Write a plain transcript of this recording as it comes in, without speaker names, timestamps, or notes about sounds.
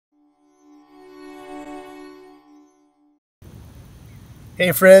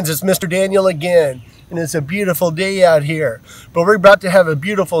Hey friends, it's Mr. Daniel again, and it's a beautiful day out here. But we're about to have a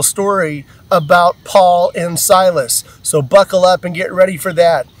beautiful story about Paul and Silas. So buckle up and get ready for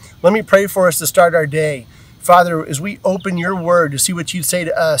that. Let me pray for us to start our day. Father, as we open your word to see what you say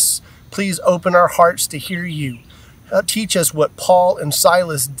to us, please open our hearts to hear you. Teach us what Paul and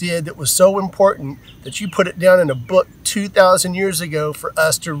Silas did that was so important that you put it down in a book 2,000 years ago for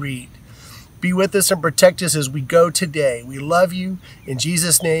us to read. Be with us and protect us as we go today. We love you. In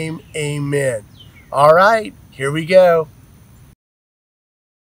Jesus' name, amen. All right, here we go.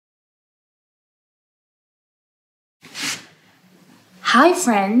 Hi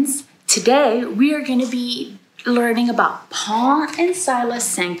friends, today we are going to be learning about Paul and Silas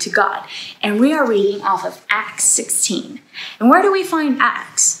sang to God, and we are reading off of Acts 16. And where do we find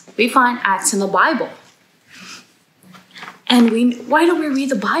Acts? We find Acts in the Bible. And why do we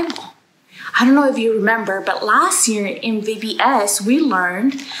read the Bible? I don't know if you remember, but last year in VBS, we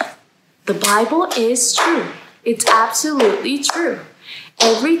learned the Bible is true. It's absolutely true.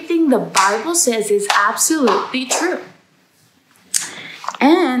 Everything the Bible says is absolutely true.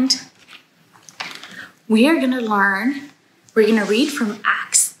 And we're going to read from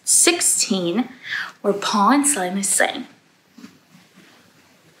Acts 16, where Paul and Silas sang.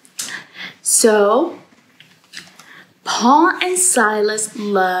 So, Paul and Silas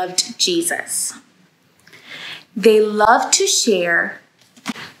loved Jesus. They loved to share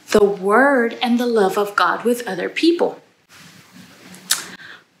the word and the love of God with other people.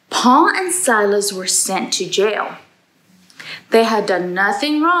 Paul and Silas were sent to jail. They had done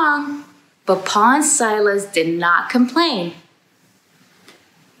nothing wrong, but Paul and Silas did not complain.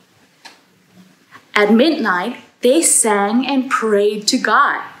 At midnight, they sang and prayed to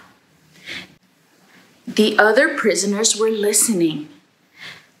God. The other prisoners were listening.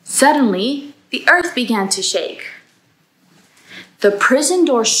 Suddenly, the earth began to shake. The prison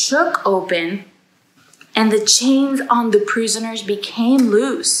door shook open, and the chains on the prisoners became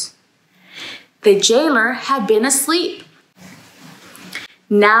loose. The jailer had been asleep.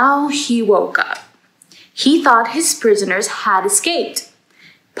 Now he woke up. He thought his prisoners had escaped.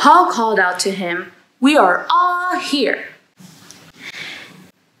 Paul called out to him, "We are all here."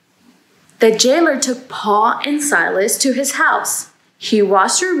 The jailer took Paul and Silas to his house. He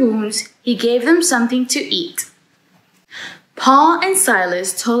washed their wounds. He gave them something to eat. Paul and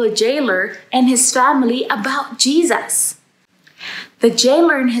Silas told the jailer and his family about Jesus. The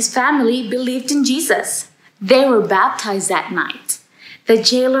jailer and his family believed in Jesus. They were baptized that night. The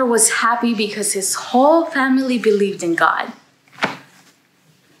jailer was happy because his whole family believed in God.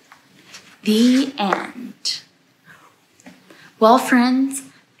 The end. Well, friends,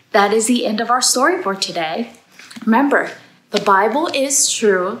 that is the end of our story for today. Remember, the Bible is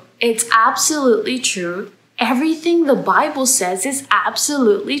true. It's absolutely true. Everything the Bible says is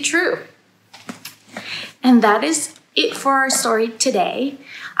absolutely true. And that is it for our story today.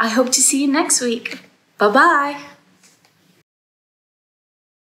 I hope to see you next week. Bye-bye.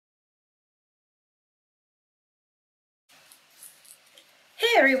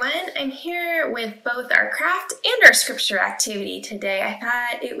 Hey everyone, I'm here with both our craft and our scripture activity today. I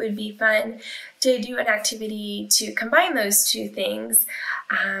thought it would be fun to do an activity to combine those two things.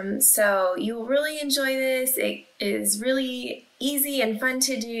 So you will really enjoy this. It is really easy and fun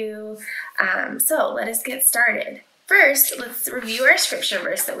to do. So let us get started. First, let's review our scripture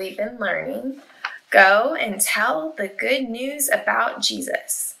verse that we've been learning. Go and tell the good news about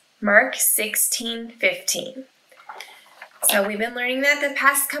Jesus. Mark 16:15. So we've been learning that the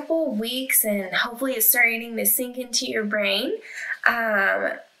past couple weeks, and hopefully it's starting to sink into your brain.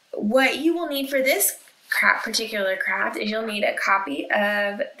 What you will need for this particular craft is you'll need a copy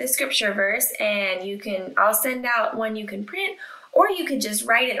of the scripture verse, and I'll send out one you can print, or you could just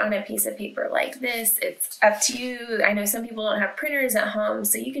write it on a piece of paper like this. It's up to you. I know some people don't have printers at home,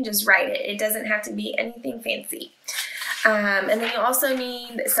 so you can just write it. It doesn't have to be anything fancy. And then you'll also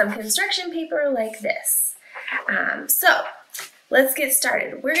need some construction paper like this. So let's get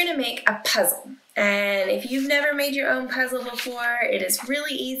started. We're going to make a puzzle. And if you've never made your own puzzle before, it is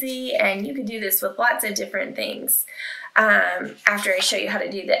really easy, and you can do this with lots of different things after I show you how to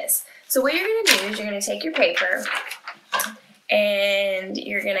do this. So what you're going to do is you're going to take your paper and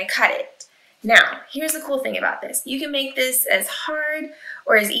you're going to cut it. Now, here's the cool thing about this. You can make this as hard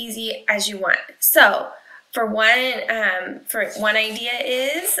or as easy as you want. So for one idea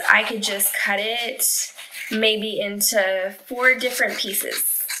is I could just cut it maybe into 4 different pieces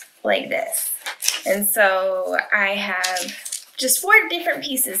like this. And so I have just 4 different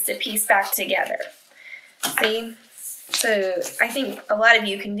pieces to piece back together. See? So I think a lot of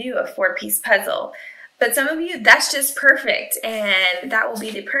you can do a 4-piece puzzle, But some of you, that's just perfect, and that will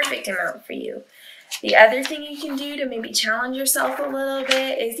be the perfect amount for you. The other thing you can do to maybe challenge yourself a little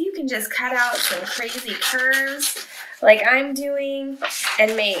bit is you can just cut out some crazy curves like I'm doing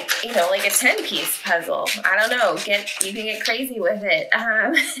and make, like a 10-piece puzzle. I don't know, you can get crazy with it.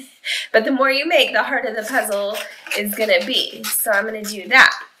 But the more you make, the harder the puzzle is gonna be. So I'm gonna do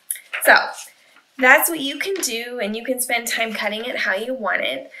that. So that's what you can do, and you can spend time cutting it how you want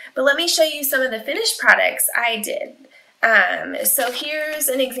it. But let me show you some of the finished products I did. So here's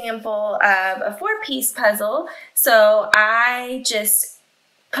an example of a 4-piece puzzle. So I just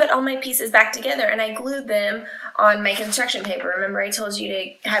put all my pieces back together and I glued them on my construction paper. Remember I told you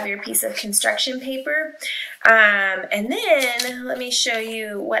to have your piece of construction paper? And then let me show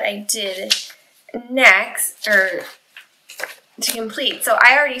you what I did next, or to complete. So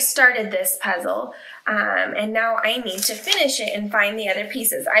I already started this puzzle. And now I need to finish it and find the other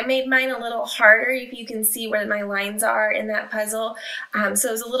pieces. I made mine a little harder, if you can see where my lines are in that puzzle. So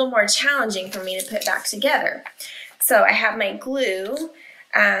it was a little more challenging for me to put back together. So I have my glue,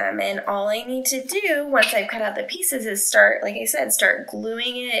 and all I need to do once I've cut out the pieces is start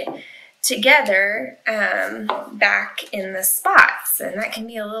gluing it together back in the spots. And that can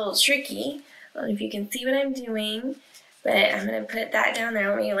be a little tricky. I don't know if you can see what I'm doing. But I'm going to put that down there.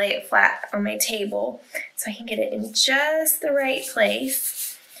 Let me lay it flat on my table so I can get it in just the right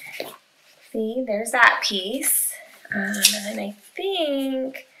place. See, there's that piece. And then I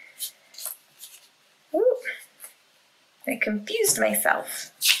think, I confused myself.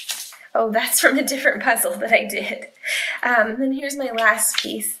 Oh, that's from a different puzzle that I did. Then here's my last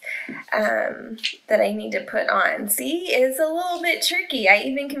piece that I need to put on. See, it's a little bit tricky. I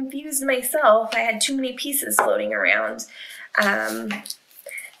even confused myself. I had too many pieces floating around. And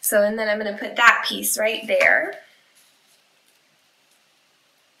then I'm going to put that piece right there.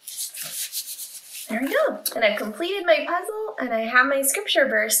 There we go. And I've completed my puzzle, and I have my scripture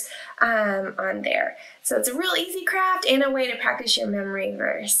verse on there. So it's a real easy craft and a way to practice your memory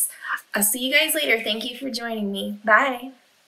verse. I'll see you guys later. Thank you for joining me. Bye.